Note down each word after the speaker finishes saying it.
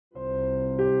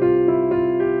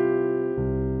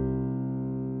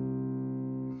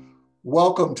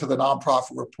Welcome to the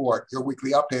Nonprofit Report, your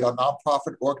weekly update on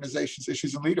nonprofit organizations,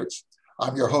 issues, and leaders.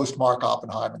 I'm your host, Mark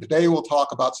Oppenheim, and today we'll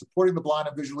talk about supporting the blind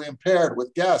and visually impaired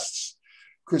with guests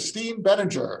Christine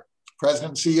Benninger,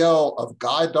 President and CEO of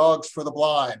Guide Dogs for the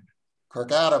Blind,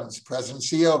 Kirk Adams, President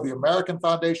and CEO of the American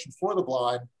Foundation for the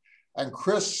Blind, and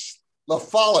Chris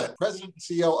LaFollette, President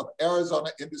and CEO of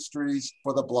Arizona Industries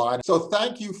for the Blind. So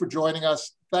thank you for joining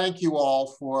us. Thank you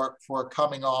all for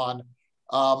coming on.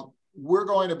 We're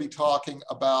going to be talking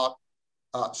about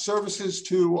services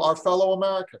to our fellow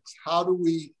Americans. How do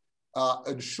we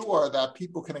ensure that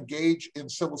people can engage in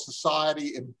civil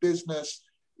society, in business,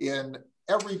 in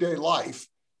everyday life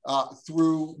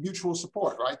through mutual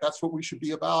support, right? That's what we should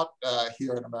be about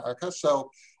here in America. So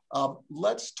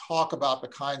let's talk about the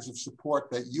kinds of support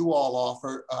that you all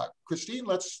offer. Christine,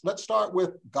 let's start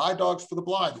with Guide Dogs for the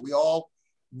Blind. We all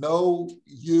know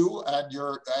you and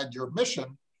your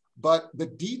mission, but the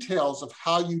details of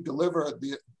how you deliver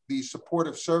the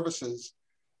supportive services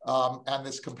and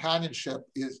this companionship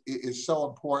is so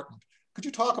important. Could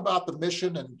you talk about the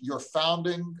mission and your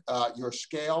founding, your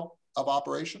scale of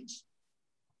operations?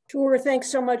 Sure, thanks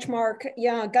so much, Mark.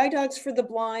 Yeah, Guide Dogs for the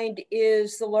Blind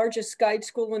is the largest guide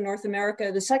school in North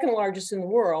America, the second largest in the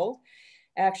world,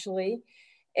 actually.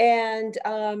 And,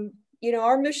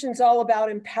 our mission's all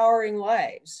about empowering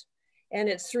lives, and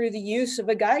it's through the use of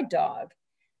a guide dog.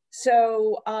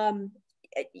 So, a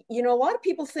lot of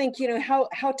people think, how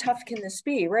tough can this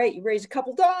be, right? You raise a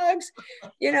couple dogs,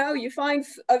 you find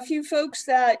a few folks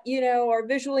that, are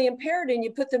visually impaired and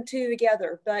you put them two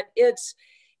together, but it's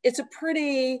a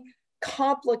pretty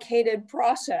complicated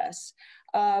process.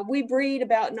 We breed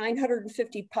about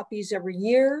 950 puppies every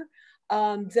year.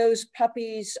 Those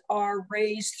puppies are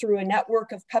raised through a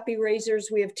network of puppy raisers.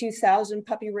 We have 2,000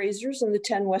 puppy raisers in the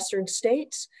 10 Western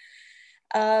states.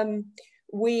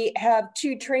 We have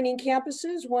two training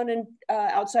campuses, one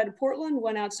outside of Portland,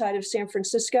 one outside of San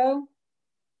Francisco.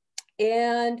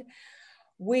 And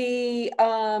we,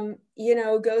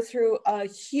 go through a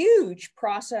huge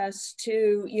process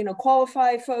to,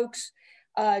 qualify folks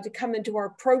to come into our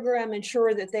program,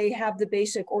 ensure that they have the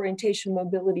basic orientation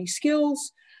mobility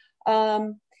skills,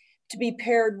 to be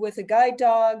paired with a guide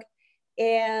dog.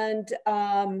 And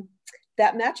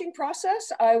that matching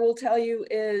process, I will tell you,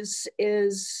 is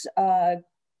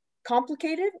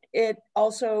complicated. It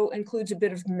also includes a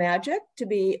bit of magic, to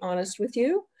be honest with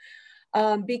you,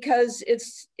 because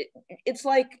it's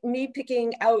like me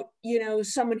picking out,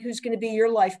 someone who's going to be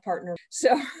your life partner.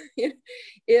 So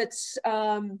it's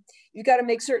you've got to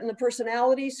make certain the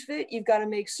personalities fit. You've got to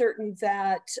make certain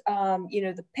that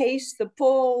the pace, the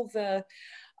pull, the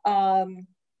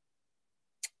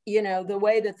the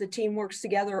way that the team works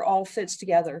together all fits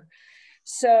together.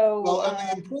 So, well, and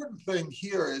the important thing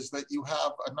here is that you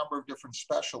have a number of different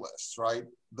specialists, right?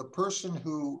 The person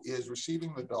who is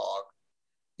receiving the dog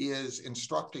is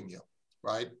instructing you,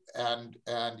 right? And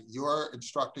you're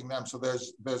instructing them. So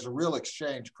there's a real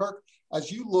exchange. Kirk, as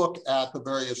you look at the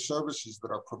various services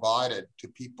that are provided to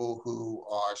people who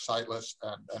are sightless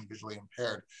and visually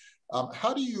impaired,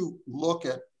 how do you look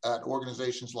at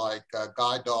organizations like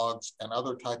Guide Dogs and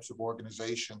other types of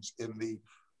organizations in the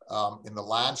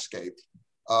landscape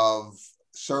of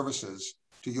services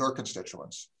to your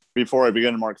constituents? Before I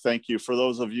begin, Mark, thank you. For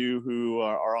those of you who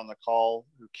are on the call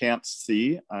who can't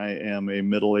see, I am a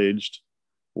middle-aged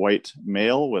white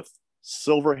male with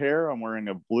silver hair. I'm wearing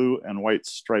a blue and white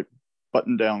striped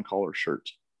button-down collar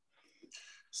shirt.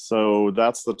 So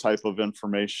that's the type of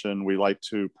information we like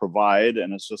to provide,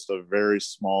 and it's just a very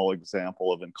small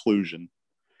example of inclusion.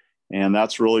 And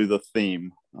that's really the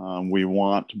theme. We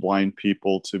want blind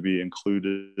people to be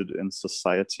included in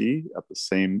society at the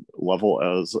same level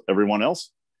as everyone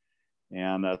else.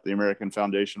 And at the American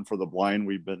Foundation for the Blind,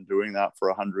 we've been doing that for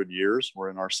 100 years. We're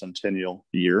in our centennial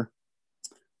year.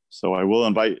 So I will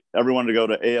invite everyone to go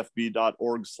to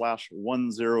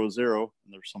afb.org/100.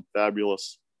 And there's some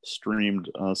fabulous streamed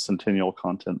centennial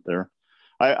content there.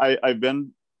 I've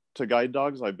been to Guide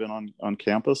Dogs. I've been on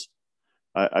campus.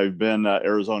 I've been at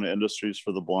Arizona Industries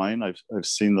for the Blind. I've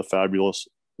seen the fabulous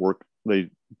work they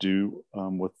do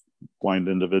with blind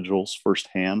individuals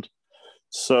firsthand.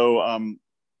 So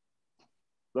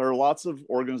there are lots of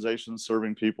organizations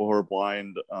serving people who are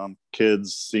blind,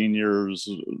 kids, seniors,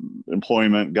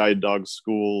 employment, guide dog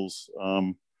schools.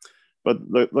 But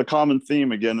the common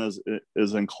theme, again,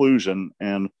 is inclusion.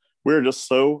 And we're just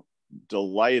so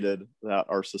delighted that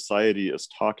our society is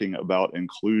talking about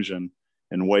inclusion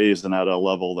in ways and at a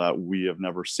level that we have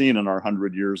never seen in our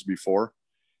 100 years before.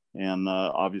 And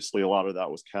obviously, a lot of that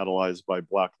was catalyzed by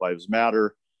Black Lives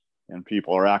Matter. And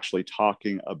people are actually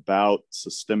talking about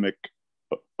systemic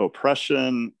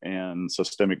oppression and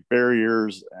systemic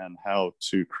barriers, and how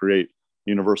to create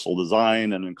universal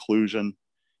design and inclusion.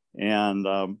 And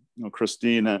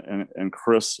Christine and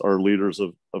Chris are leaders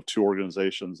of two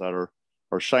organizations that are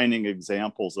shining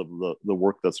examples of the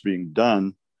work that's being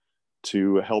done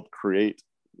to help create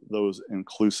those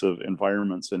inclusive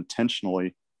environments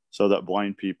intentionally, so that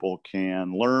blind people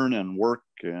can learn and work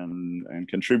and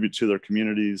contribute to their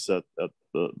communities at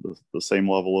the same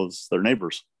level as their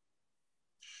neighbors.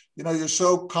 You know, you're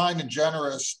so kind and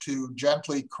generous to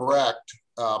gently correct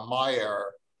my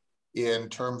error in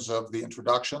terms of the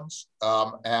introductions,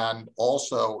 and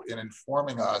also in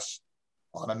informing us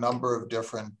on a number of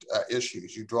different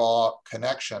issues. You draw a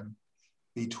connection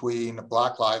between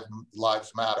Black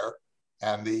Lives Matter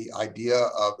and the idea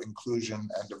of inclusion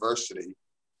and diversity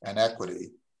and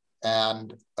equity.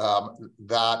 And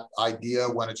that idea,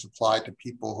 when it's applied to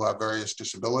people who have various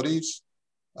disabilities,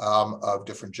 of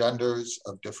different genders,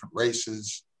 of different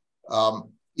races,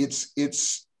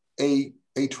 it's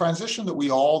a transition that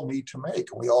we all need to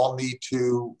make, and we all need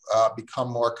to become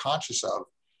more conscious of.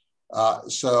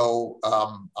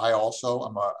 I also,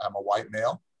 I'm a white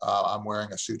male. I'm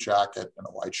wearing a suit jacket and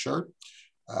a white shirt,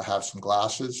 have some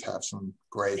glasses, have some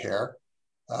gray hair.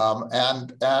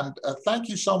 And thank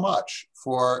you so much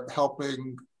for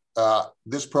helping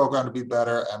this program to be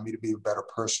better and me to be a better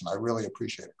person. I really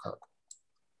appreciate it, Kirk.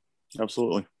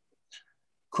 Absolutely.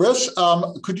 Chris,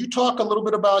 could you talk a little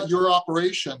bit about your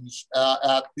operations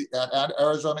at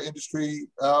Arizona Industries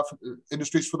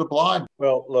for the Blind?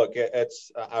 Well, look, I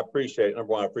appreciate it.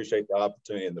 Number one, I appreciate the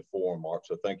opportunity in the forum, Mark.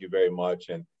 So thank you very much.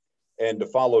 And to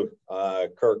follow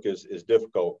Kirk is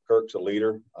difficult. Kirk's a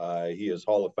leader. He is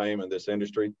Hall of Fame in this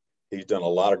industry. He's done a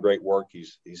lot of great work.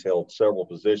 He's held several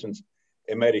positions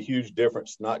and made a huge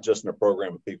difference, not just in the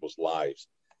program, but people's lives.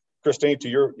 Christine, to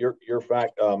your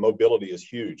fact, mobility is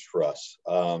huge for us.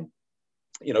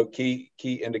 You know, key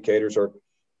indicators are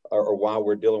why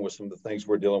we're dealing with some of the things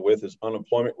we're dealing with is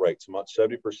unemployment rates, amongst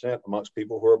 70% amongst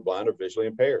people who are blind or visually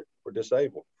impaired or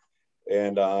disabled.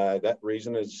 And that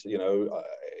reason is, you know,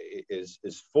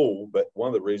 is full, but one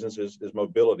of the reasons is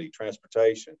mobility,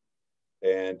 transportation,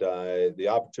 and the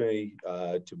opportunity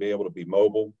to be able to be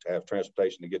mobile, to have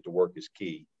transportation to get to work is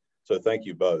key. So thank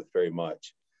you both very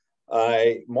much.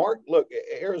 Mark, look,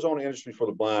 Arizona Industries for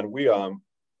the Blind,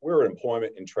 we're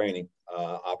employment and training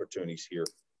opportunities here.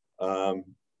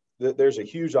 There's a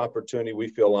huge opportunity, we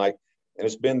feel like, and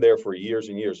it's been there for years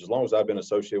and years, as long as I've been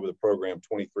associated with the program,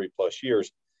 23 plus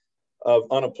years, of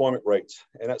unemployment rates,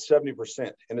 and that's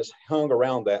 70%, and it's hung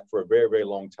around that for a very, very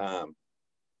long time.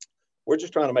 We're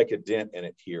just trying to make a dent in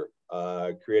it here,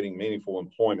 creating meaningful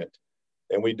employment,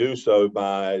 and we do so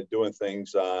by doing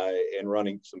things and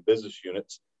running some business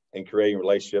units and creating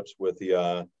relationships with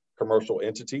the commercial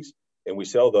entities, and we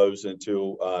sell those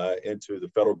into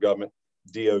the federal government,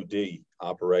 DoD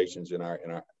operations in our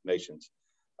nation's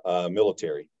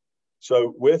military.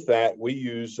 So with that, we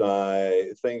use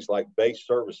things like base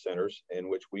service centers in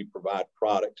which we provide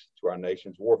products to our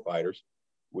nation's warfighters.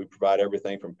 We provide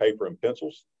everything from paper and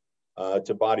pencils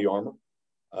to body armor.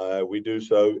 We do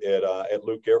so at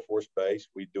Luke Air Force Base.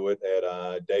 We do it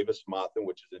at Davis-Monthan,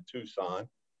 which is in Tucson.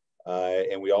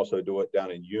 And we also do it down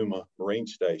in Yuma Marine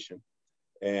Station.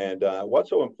 And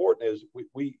what's so important is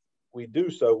we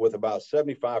do so with about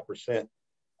 75%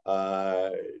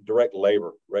 direct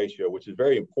labor ratio, which is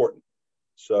very important.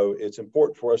 So it's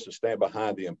important for us to stand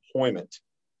behind the employment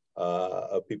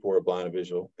of people who are blind and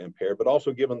visually impaired, but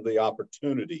also give them the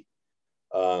opportunity,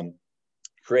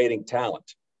 creating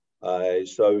talent.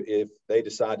 So if they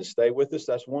decide to stay with us,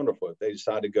 that's wonderful. If they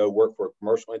decide to go work for a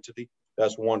commercial entity,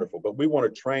 that's wonderful. But we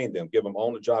want to train them, give them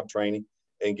on-the-job training,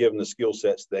 and give them the skill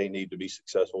sets they need to be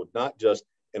successful, not just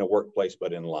in a workplace,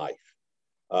 but in life.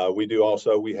 We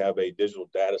have a digital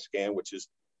data scan, which is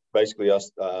basically us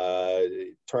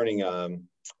turning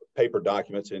paper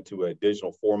documents into a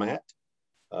digital format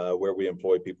where we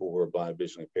employ people who are blind and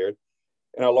visually impaired.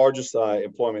 And our largest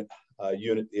employment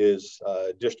unit is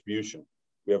distribution.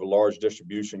 We have a large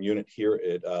distribution unit here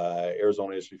at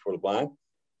Arizona Industries for the Blind,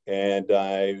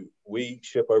 and we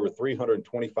ship over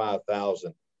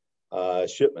 325,000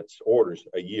 shipments, orders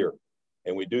a year.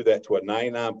 And we do that to a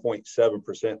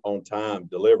 99.7% on-time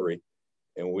delivery.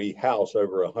 And we house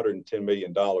over $110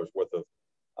 million worth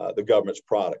of the government's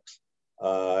products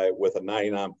with a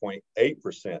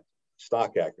 99.8%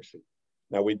 stock accuracy.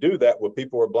 Now, we do that with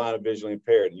people who are blind and visually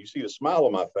impaired. And you see the smile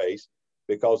on my face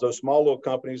because those small little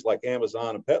companies like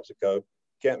Amazon and PepsiCo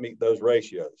can't meet those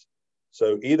ratios.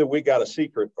 So either we got a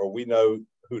secret or we know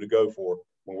who to go for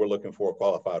when we're looking for a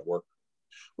qualified worker.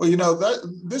 Well, you know,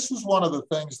 this is one of the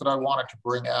things that I wanted to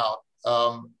bring out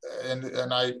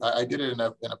and I did it in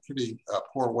a pretty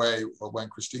poor way when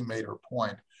Christine made her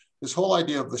point, this whole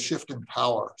idea of the shift in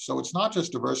power. So it's not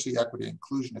just diversity, equity,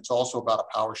 inclusion, it's also about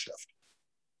a power shift,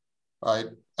 right?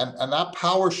 And that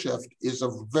power shift is a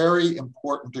very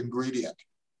important ingredient,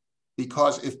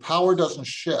 because if power doesn't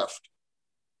shift,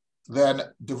 then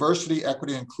diversity,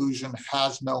 equity, inclusion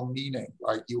has no meaning,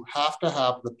 right? You have to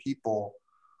have the people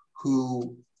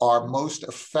who are most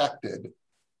affected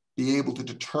be able to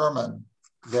determine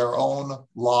their own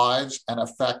lives and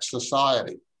affect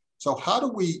society. So how do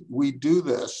we do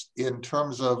this in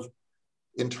terms of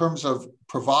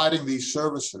providing these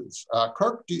services?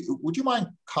 Kirk, would you mind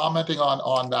commenting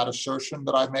on that assertion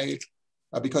that I made?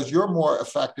 Because you're more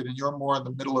affected and you're more in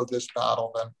the middle of this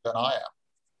battle than I am.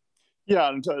 Yeah,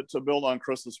 and to build on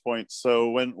Chris's point,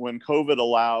 so when COVID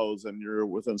allows and you're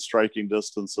within striking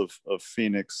distance of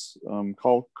Phoenix,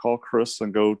 call Chris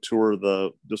and go tour the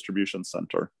distribution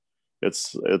center.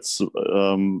 It's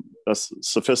a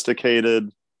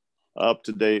sophisticated,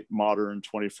 up-to-date, modern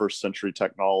 21st century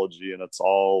technology, and it's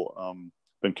all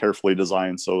been carefully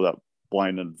designed so that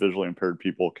blind and visually impaired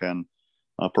people can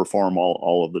perform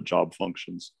all of the job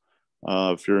functions.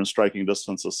 If you're in striking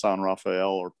distance of San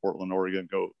Rafael or Portland, Oregon,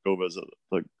 go visit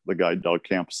the guide dog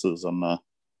campuses and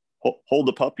hold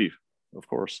the puppy, of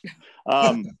course.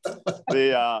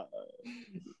 The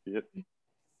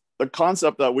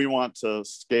concept that we want to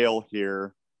scale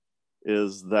here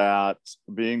is that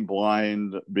being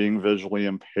blind, being visually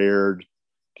impaired,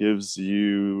 gives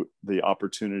you the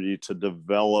opportunity to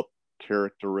develop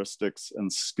characteristics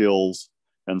and skills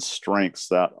and strengths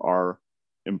that are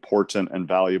important and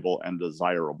valuable and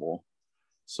desirable.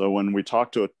 So when we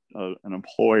talk to an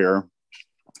employer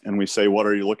and we say, what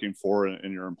are you looking for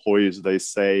in your employees? They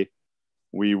say,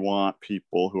 we want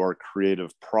people who are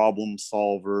creative problem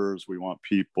solvers. We want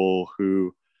people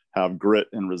who have grit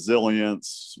and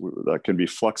resilience that can be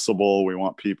flexible. We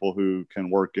want people who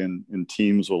can work in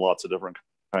teams with lots of different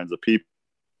kinds of people.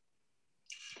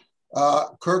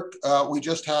 Kirk, we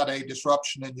just had a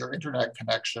disruption in your internet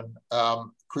connection.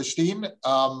 Christine,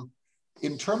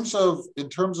 in terms of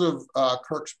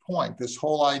Kirk's point, this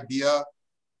whole idea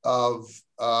of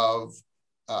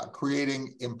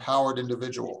creating empowered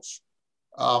individuals,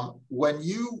 when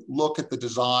you look at the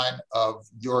design of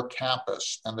your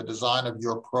campus and the design of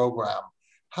your program,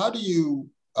 how do you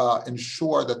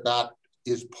ensure that that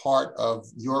is part of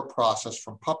your process,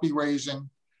 from puppy raising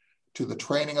to the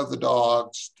training of the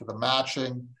dogs, to the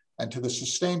matching, and to the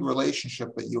sustained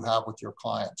relationship that you have with your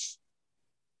clients?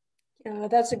 Yeah,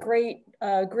 that's a great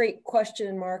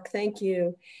question, Mark. Thank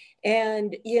you.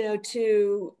 And,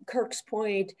 to Kirk's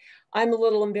point, I'm a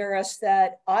little embarrassed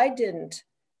that I didn't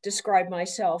describe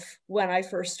myself when I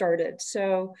first started.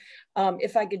 So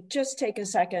if I could just take a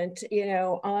second,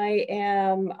 I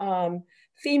am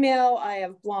female, I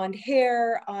have blonde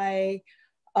hair, I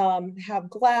have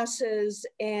glasses,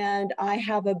 and I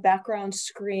have a background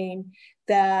screen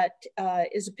that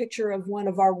is a picture of one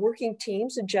of our working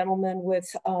teams, a gentleman with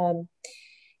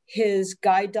his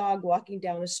guide dog walking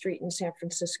down a street in San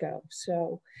Francisco.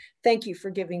 So thank you for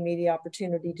giving me the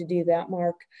opportunity to do that,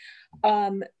 Mark.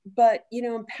 But,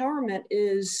 empowerment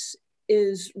is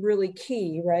really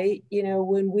key, right?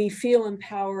 When we feel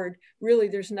empowered, really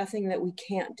there's nothing that we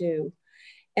can't do.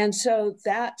 And so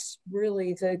that's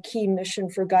really the key mission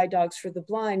for Guide Dogs for the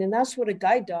Blind. And that's what a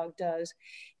guide dog does.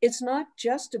 It's not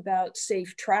just about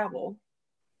safe travel,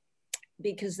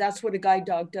 because that's what a guide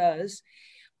dog does,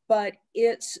 but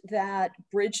it's that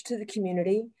bridge to the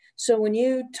community. So when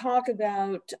you talk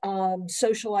about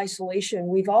social isolation,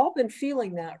 we've all been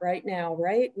feeling that right now,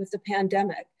 right? With the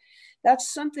pandemic.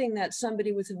 That's something that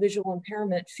somebody with a visual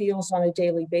impairment feels on a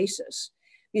daily basis,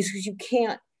 because you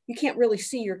can't really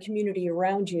see your community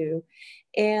around you.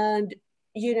 And,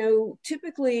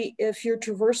 typically if you're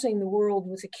traversing the world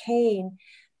with a cane,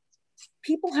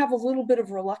 people have a little bit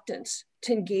of reluctance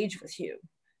to engage with you,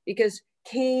 because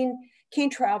cane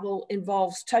travel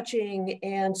involves touching.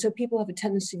 And so people have a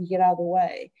tendency to get out of the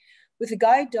way. With a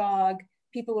guide dog,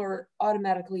 people are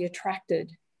automatically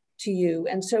attracted to you.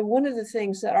 And so one of the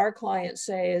things that our clients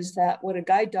say is that what a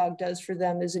guide dog does for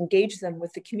them is engage them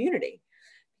with the community,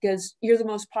 because you're the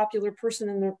most popular person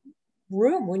in the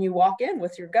room when you walk in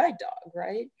with your guide dog,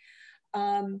 right?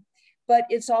 But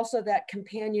it's also that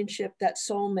companionship, that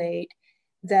soulmate,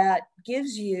 that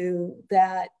gives you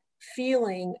that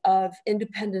feeling of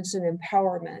independence and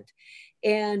empowerment.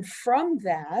 And from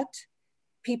that,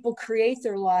 people create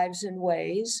their lives in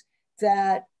ways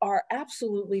that are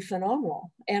absolutely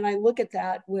phenomenal. And I look at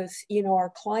that with,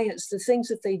 our clients, the things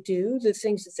that they do, the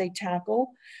things that they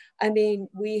tackle. I mean,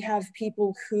 we have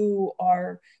people who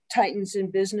are titans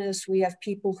in business. We have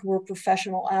people who are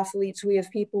professional athletes. We have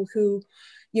people who,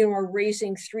 you know, are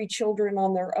raising 3 children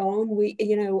on their own.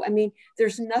 I mean,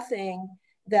 there's nothing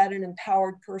that an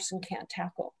empowered person can't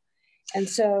tackle. And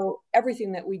so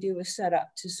everything that we do is set up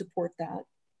to support that.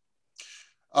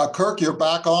 Kirk, you're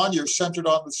back on. You're centered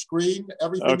on the screen.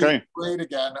 Everything is great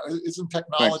again. Isn't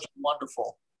technology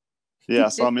wonderful?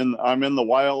 Yes, I'm in the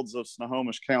wilds of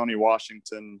Snohomish County,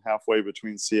 Washington, halfway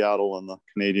between Seattle and the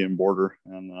Canadian border,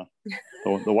 and the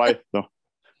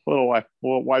little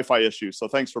Wi-Fi issue. So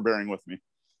thanks for bearing with me.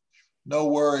 No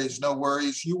worries, no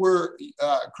worries. You were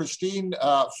Christine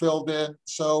filled in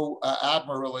so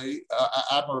admirably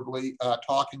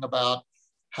talking about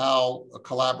how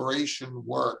collaboration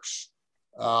works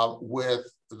with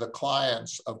the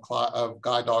clients of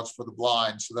Guide Dogs for the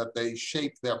Blind, so that they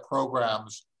shape their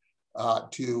programs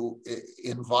to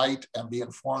invite and be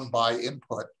informed by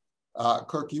input.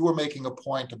 Kirk, you were making a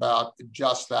point about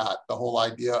just that, the whole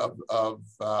idea of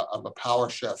a power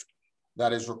shift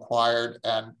that is required,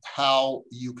 and how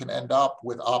you can end up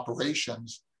with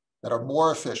operations that are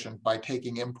more efficient by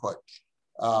taking input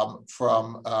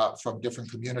from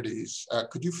different communities.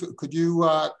 Could you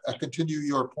continue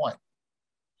your point?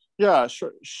 Yeah,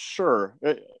 sure.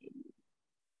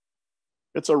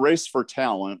 It's a race for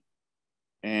talent.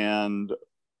 And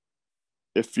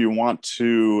if you want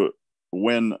to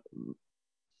win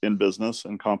in business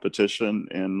and competition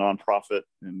and nonprofit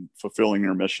and fulfilling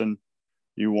your mission,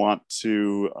 you want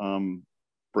to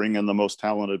bring in the most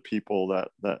talented people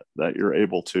that you're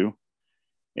able to.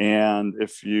 And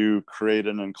if you create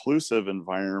an inclusive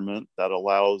environment that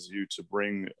allows you to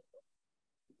bring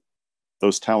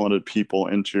those talented people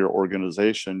into your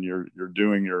organization, you're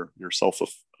doing yourself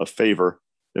a favor.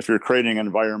 If you're creating an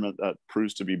environment that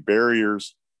proves to be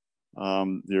barriers,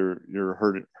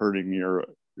 you're hurting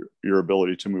your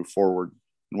ability to move forward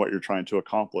in what you're trying to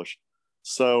accomplish.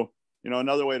 So,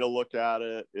 another way to look at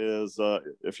it is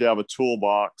if you have a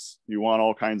toolbox, you want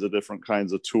all kinds of different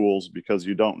kinds of tools, because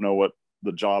you don't know what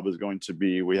the job is going to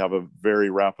be. We have a very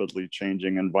rapidly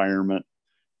changing environment.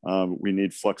 We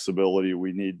need flexibility.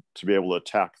 We need to be able to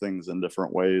attack things in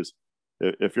different ways.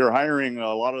 If you're hiring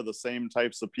a lot of the same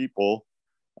types of people,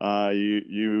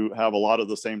 you have a lot of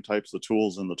the same types of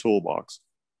tools in the toolbox.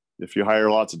 If you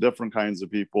hire lots of different kinds of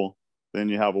people, then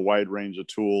you have a wide range of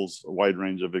tools, a wide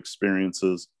range of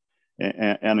experiences.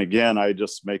 And again, I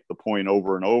just make the point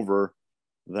over and over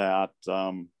that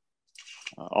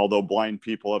although blind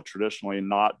people have traditionally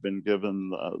not been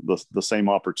given the same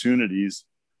opportunities,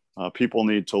 people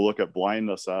need to look at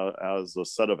blindness as a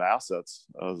set of assets,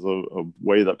 as a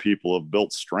way that people have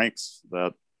built strengths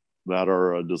that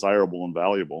are desirable and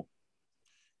valuable.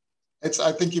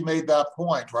 I think you made that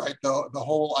point, right? The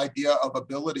whole idea of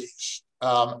abilities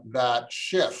that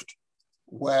shift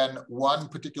when one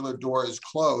particular door is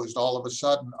closed, all of a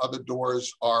sudden other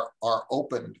doors are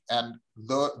opened, and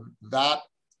that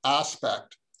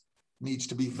aspect needs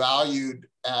to be valued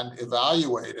and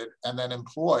evaluated and then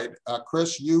employed.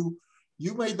 Chris, you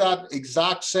made that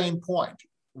exact same point.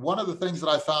 One of the things that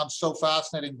I found so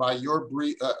fascinating by your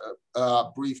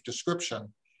brief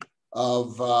description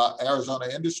of Arizona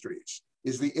Industries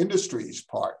is the industries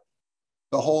part.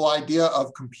 The whole idea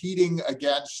of competing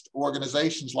against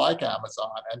organizations like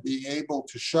Amazon and being able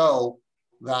to show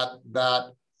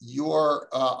that your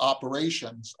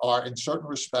operations are in certain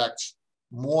respects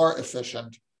more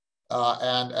efficient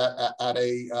and at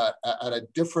a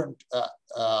different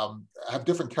have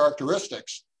different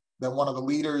characteristics than one of the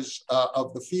leaders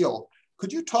of the field.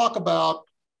 Could you talk about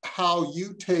how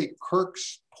you take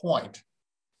Kirk's point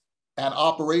and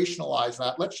operationalize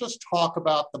that? Let's just talk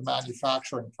about the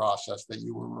manufacturing process that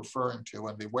you were referring to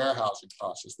and the warehousing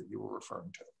process that you were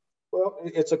referring to. Well,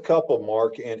 it's a couple,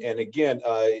 Mark. And again,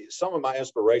 some of my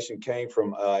inspiration came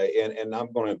from, and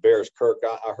I'm going to embarrass Kirk.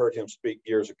 I heard him speak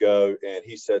years ago, and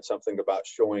he said something about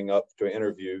showing up to an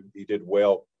interview. He did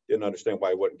well, didn't understand why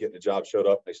he wasn't getting a job, showed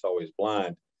up, and they saw he was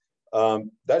blind.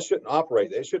 That shouldn't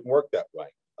operate. It shouldn't work that way.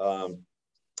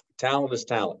 Talent is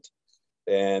talent.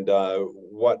 And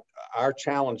what our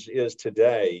challenge is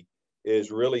today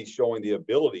is really showing the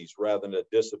abilities rather than the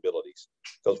disabilities.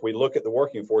 Because we look at the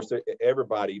working force,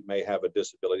 everybody may have a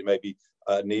disability, maybe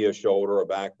a knee, a shoulder, a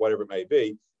back, whatever it may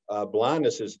be.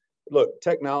 Blindness is, look,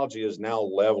 technology is now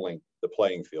leveling the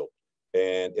playing field,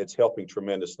 and it's helping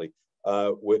tremendously.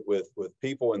 With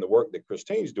people in the work that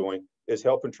Christine's doing is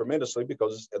helping tremendously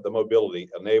because the mobility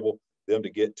enable them to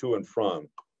get to and from.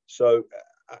 So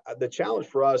the challenge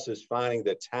for us is finding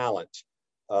the talent,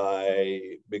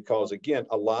 because again,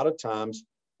 a lot of times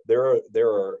there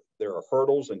are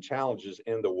hurdles and challenges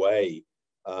in the way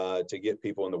to get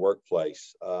people in the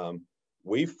workplace.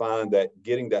 We find that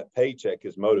getting that paycheck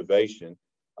is motivation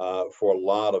for a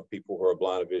lot of people who are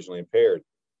blind or visually impaired.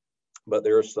 But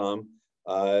there are some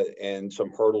and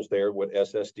some hurdles there with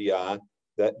SSDI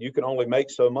that you can only make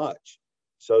so much.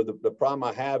 So the problem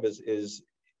I have is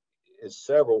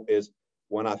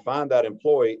when I find that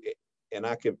employee and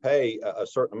I can pay a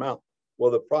certain amount.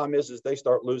 Well, the problem is they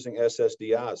start losing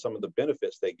SSDI, some of the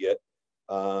benefits they get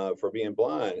for being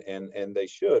blind, and they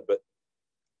should. But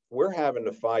we're having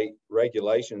to fight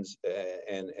regulations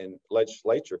and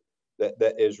legislature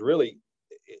that is really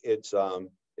it's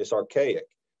archaic.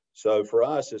 So for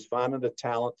us, it's finding the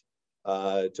talent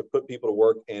to put people to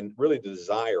work and really the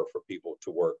desire for people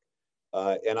to work.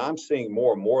 And I'm seeing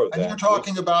more and more of that. And you're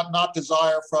talking about not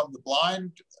desire from the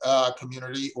blind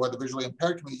community or the visually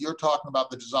impaired community. You're talking about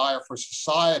the desire for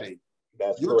society.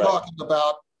 You're correct. Talking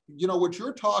about, what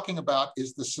you're talking about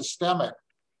is the systemic.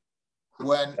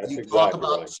 When That's you exactly talk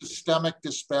about right. Systemic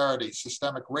disparities,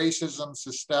 systemic racism,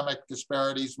 systemic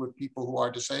disparities with people who are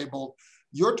disabled,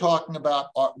 you're talking about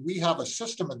we have a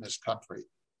system in this country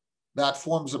that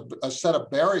forms a set of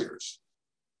barriers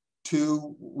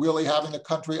to really having the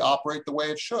country operate the way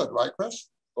it should, right, Chris?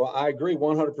 Well, I agree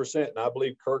 100%. And I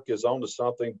believe Kirk is on to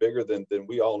something bigger than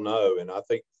we all know. And I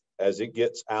think as it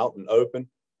gets out and open,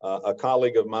 a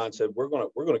colleague of mine said, we're going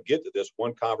to get to this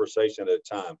one conversation at a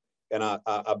time. And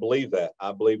I believe that.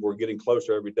 I believe we're getting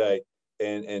closer every day.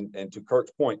 And to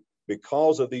Kirk's point,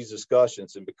 because of these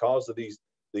discussions and because of these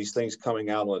things coming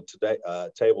out on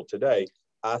the table today,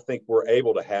 I think we're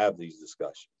able to have these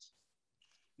discussions.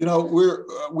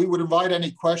 We would invite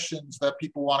any questions that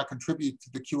people want to contribute to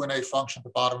the Q&A function at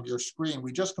the bottom of your screen.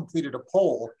 We just completed a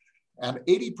poll, and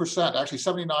 80%, actually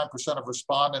 79% of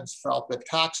respondents felt that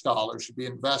tax dollars should be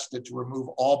invested to remove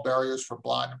all barriers for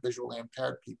blind and visually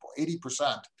impaired people,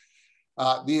 80%.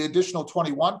 The additional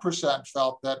 21%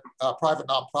 felt that private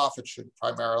nonprofits should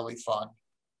primarily fund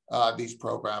these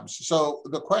programs. So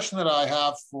the question that I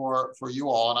have for you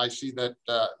all, and I see that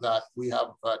that we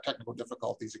have technical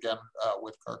difficulties again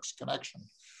with Kirk's connection.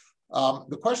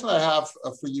 The question that I have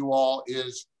for you all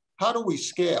is, how do we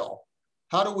scale?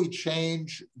 How do we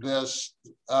change this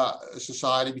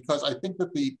society? Because I think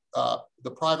that the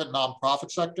private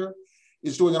nonprofit sector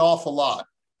is doing an awful lot.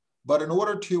 But in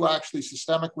order to actually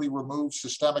systemically remove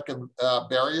systemic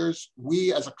barriers,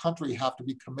 we as a country have to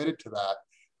be committed to that.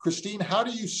 Christine, how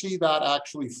do you see that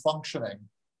actually functioning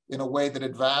in a way that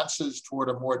advances toward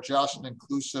a more just and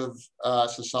inclusive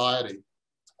society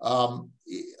and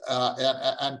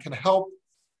can help,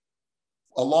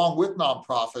 along with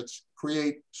nonprofits,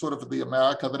 create sort of the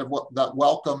America that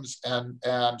welcomes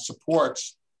and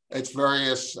supports its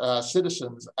various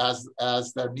citizens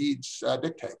as their needs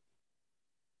dictate?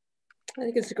 I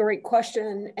think it's a great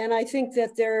question. And I think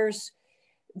that there's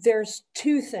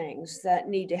two things that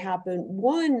need to happen.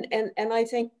 One, and I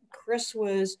think Chris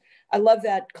I love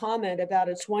that comment about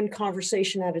it's one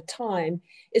conversation at a time,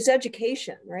 is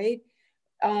education, right?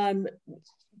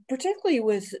 Particularly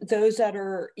with those that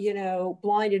are,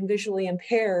 blind and visually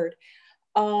impaired.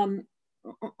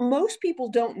 Most people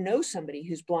don't know somebody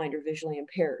who's blind or visually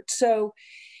impaired. So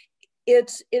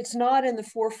it's not in the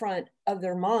forefront of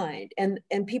their mind,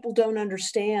 and people don't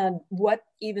understand what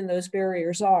even those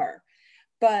barriers are.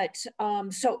 But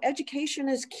so education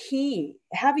is key.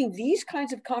 Having these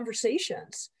kinds of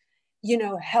conversations,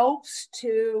 helps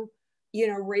to,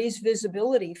 raise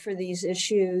visibility for these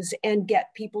issues and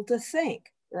get people to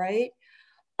think, right?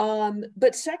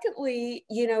 But secondly,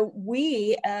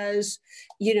 we as,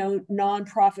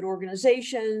 nonprofit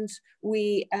organizations,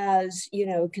 we as,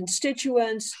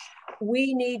 constituents,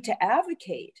 we need to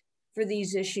advocate for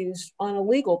these issues on a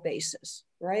legal basis,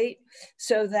 right?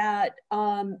 So that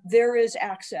there is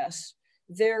access,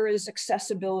 there is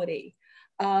accessibility,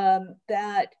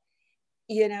 that,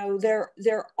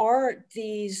 there aren't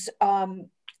these,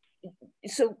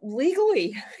 so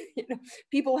legally,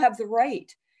 people have the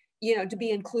right, to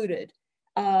be included.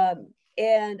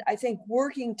 And I think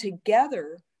working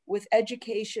together with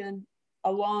education,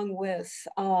 along with,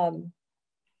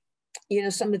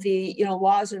 some of the,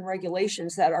 laws and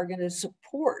regulations that are going to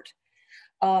support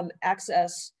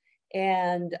access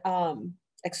and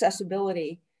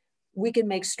accessibility, we can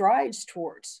make strides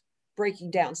towards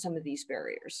breaking down some of these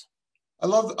barriers. I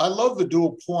love the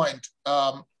dual point,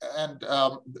 and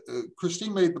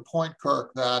Christine made the point,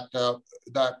 Kirk,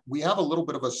 that we have a little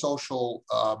bit of a social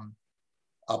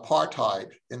apartheid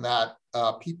in that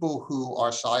people who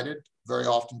are sighted very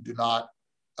often do not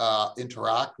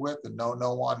interact with and know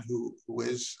no one who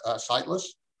is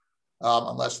sightless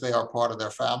unless they are part of their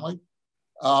family.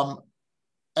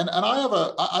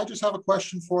 I just have a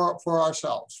question for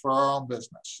ourselves, for our own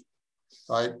business,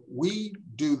 right? We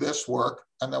do this work,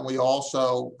 and then we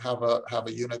also have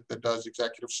a unit that does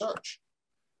executive search,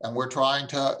 and we're trying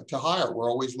to hire. We're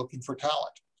always looking for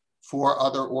talent for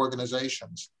other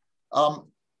organizations.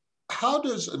 How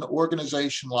does an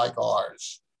organization like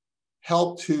ours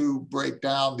help to break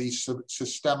down these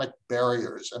systemic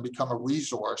barriers and become a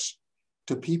resource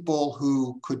to people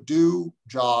who could do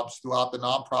jobs throughout the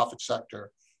nonprofit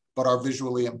sector but are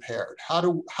visually impaired? How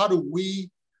do we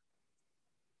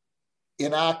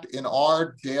enact in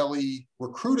our daily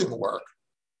recruiting work,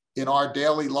 in our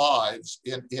daily lives,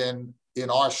 in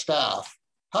our staff,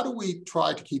 how do we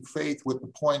try to keep faith with the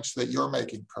points that you're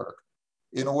making, Kirk,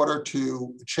 in order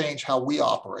to change how we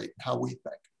operate, how we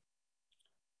think?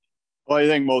 Well, I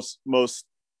think most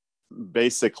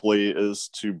basically is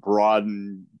to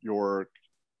broaden your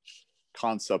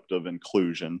concept of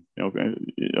inclusion.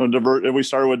 We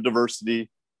started with diversity.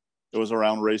 It was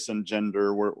around race and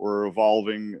gender. We're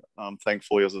evolving,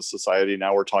 thankfully, as a society.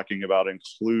 Now we're talking about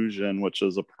inclusion, which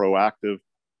is a proactive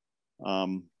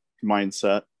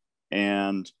mindset.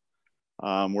 And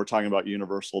we're talking about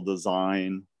universal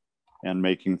design and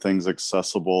making things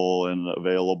accessible and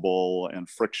available and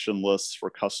frictionless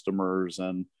for customers,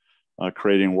 and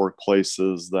creating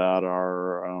workplaces that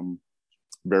are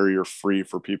barrier-free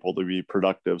for people to be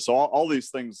productive. So all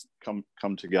these things come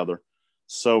together.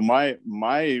 So my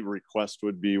request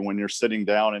would be, when you're sitting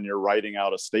down and you're writing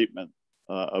out a statement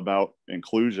about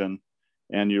inclusion,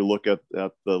 and you look at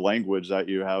the language that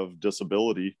you have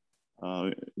disability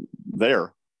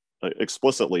there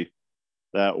explicitly,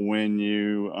 that when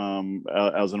you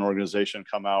as an organization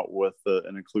come out with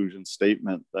an inclusion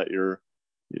statement, that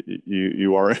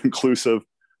you are inclusive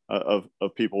of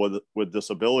people with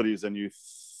disabilities, and you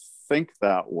think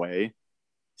that way.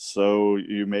 So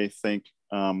you may think,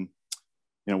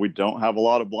 we don't have a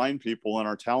lot of blind people in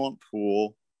our talent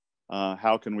pool.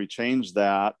 How can we change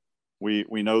that? We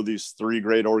know these 3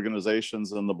 great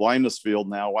organizations in the blindness field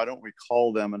now. Why don't we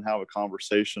call them and have a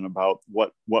conversation about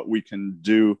what we can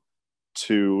do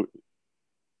to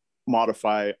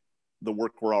modify the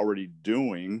work we're already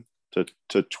doing, to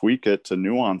tweak it, to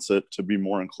nuance it, to be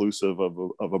more inclusive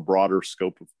of a broader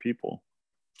scope of people.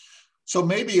 So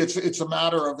maybe it's a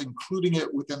matter of including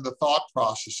it within the thought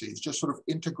processes, just sort of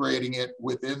integrating it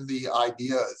within the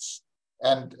ideas.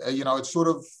 And it's sort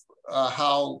of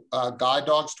how Guide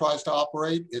Dogs tries to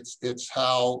operate. It's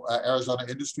how Arizona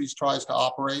Industries tries to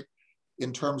operate,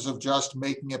 in terms of just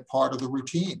making it part of the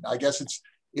routine. I guess it's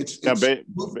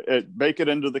bake it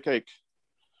into the cake.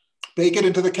 Bake it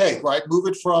into the cake, right? Move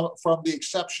it from the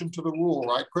exception to the rule,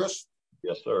 right, Chris?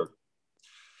 Yes, sir.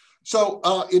 So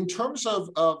in terms of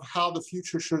how the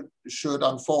future should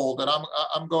unfold, and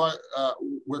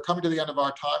we're coming to the end of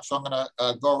our time, so I'm going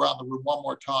to go around the room one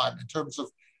more time in terms of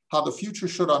how the future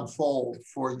should unfold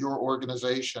for your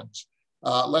organizations.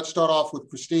 Let's start off with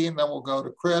Christine, then we'll go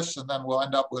to Chris, and then we'll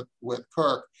end up with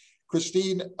Kirk.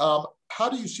 Christine, how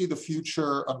do you see the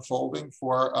future unfolding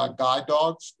for Guide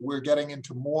Dogs? We're getting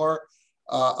into more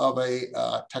of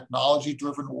a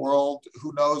technology-driven world.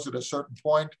 Who knows, at a certain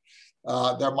point,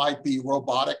 there might be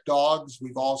robotic dogs.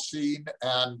 We've all seen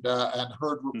and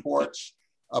heard reports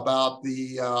about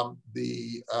these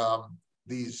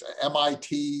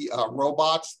MIT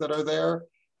robots that are there.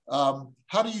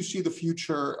 How do you see the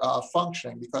future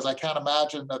functioning? Because I can't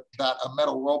imagine that a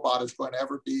metal robot is going to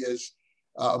ever be as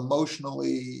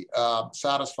emotionally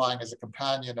satisfying as a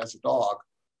companion as a dog.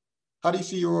 How do you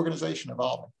see your organization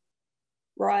evolving?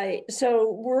 Right.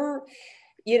 So we're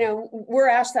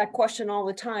asked that question all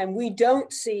the time. We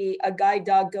don't see a guide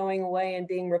dog going away and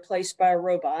being replaced by a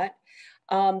robot,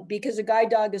 because a guide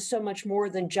dog is so much more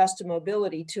than just a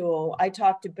mobility tool. I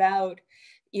talked about,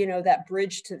 that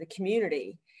bridge to the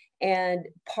community. And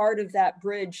part of that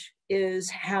bridge is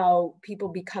how people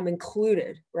become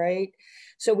included, right?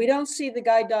 So we don't see the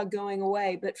guide dog going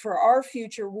away, but for our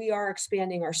future, we are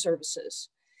expanding our services.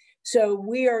 So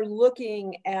we are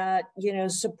looking at,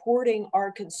 supporting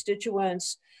our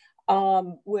constituents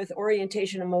with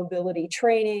orientation and mobility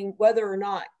training, whether or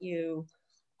not you,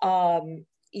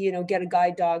 get a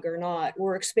guide dog or not.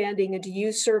 We're expanding into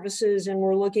youth services, and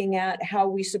we're looking at how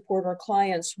we support our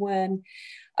clients when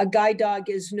a guide dog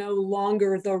is no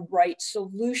longer the right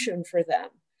solution for them.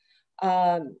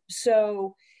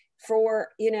 So for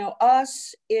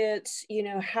us, it's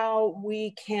how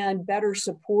we can better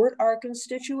support our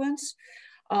constituents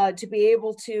to be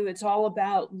able to. It's all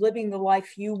about living the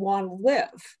life you want to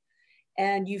live,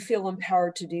 and you feel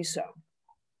empowered to do so.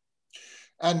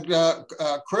 And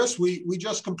Chris, we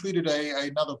just completed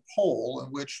another poll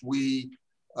in which we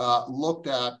looked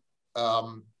at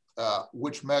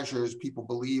which measures people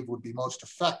believe would be most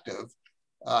effective.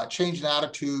 Change in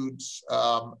attitudes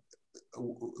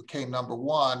came number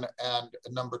 1, and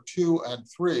number 2 and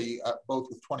 3, both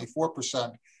with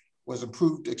 24%, was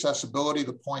improved accessibility,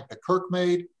 the point that Kirk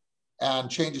made,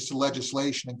 and changes to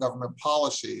legislation and government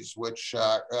policies, which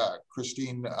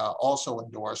Christine also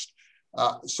endorsed.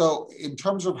 So in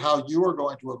terms of how you are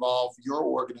going to evolve your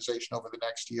organization over the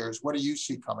next years, what do you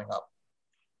see coming up?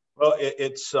 Well,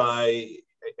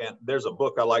 and there's a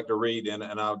book I like to read, and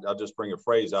I'll just bring a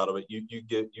phrase out of it. You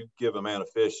give a man a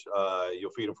fish,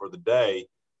 you'll feed him for the day.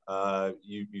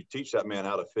 You teach that man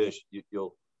how to fish,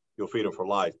 you'll feed him for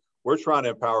life. We're trying to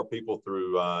empower people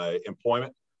through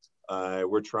employment.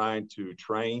 We're trying to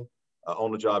train,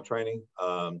 on-the-job training,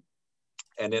 and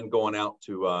then going out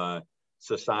to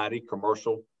society,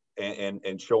 commercial,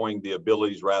 and showing the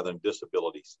abilities rather than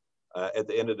disabilities. At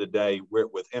the end of the day,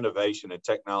 with innovation and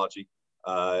technology,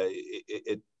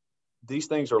 these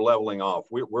things are leveling off.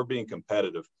 We're being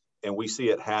competitive, and we see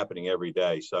it happening every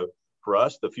day. So for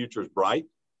us, the future is bright.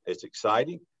 It's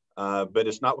exciting, but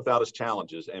it's not without its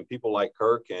challenges. And people like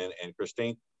Kirk and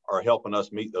Christine are helping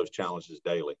us meet those challenges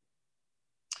daily.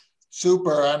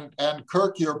 Super. And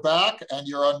Kirk, you're back and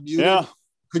you're unmuted. Yeah.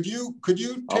 Could you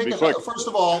take us, first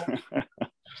of all,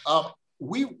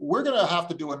 we're going to have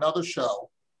to do another show,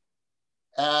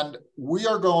 and we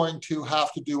are going to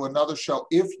have to do another show,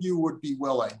 if you would be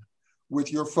willing, with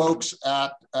your folks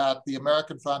at the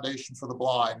American Foundation for the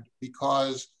Blind,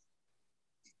 because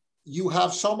you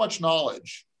have so much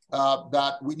knowledge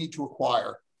that we need to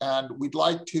acquire. And we'd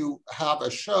like to have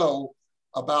a show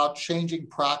about changing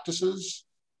practices.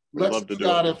 We'd love to do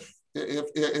it.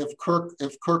 If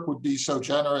Kirk would be so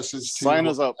generous as to sign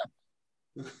us up.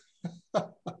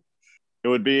 It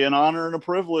would be an honor and a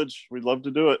privilege. We'd love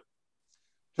to do it.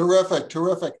 Terrific,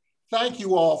 terrific. Thank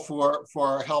you all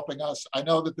for helping us. I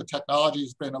know that the technology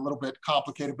has been a little bit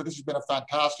complicated, but this has been a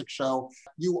fantastic show.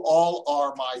 You all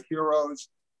are my heroes.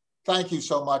 Thank you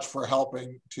so much for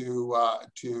helping to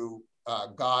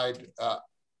guide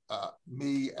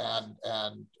me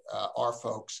and our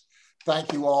folks.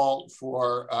 Thank you all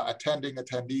for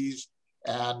attendees,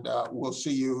 and we'll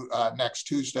see you next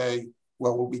Tuesday,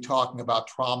 where we'll be talking about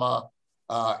trauma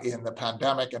in the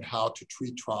pandemic and how to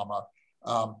treat trauma.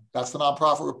 That's the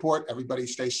Nonprofit Report. Everybody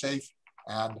stay safe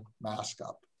and mask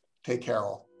up. Take care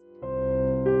all.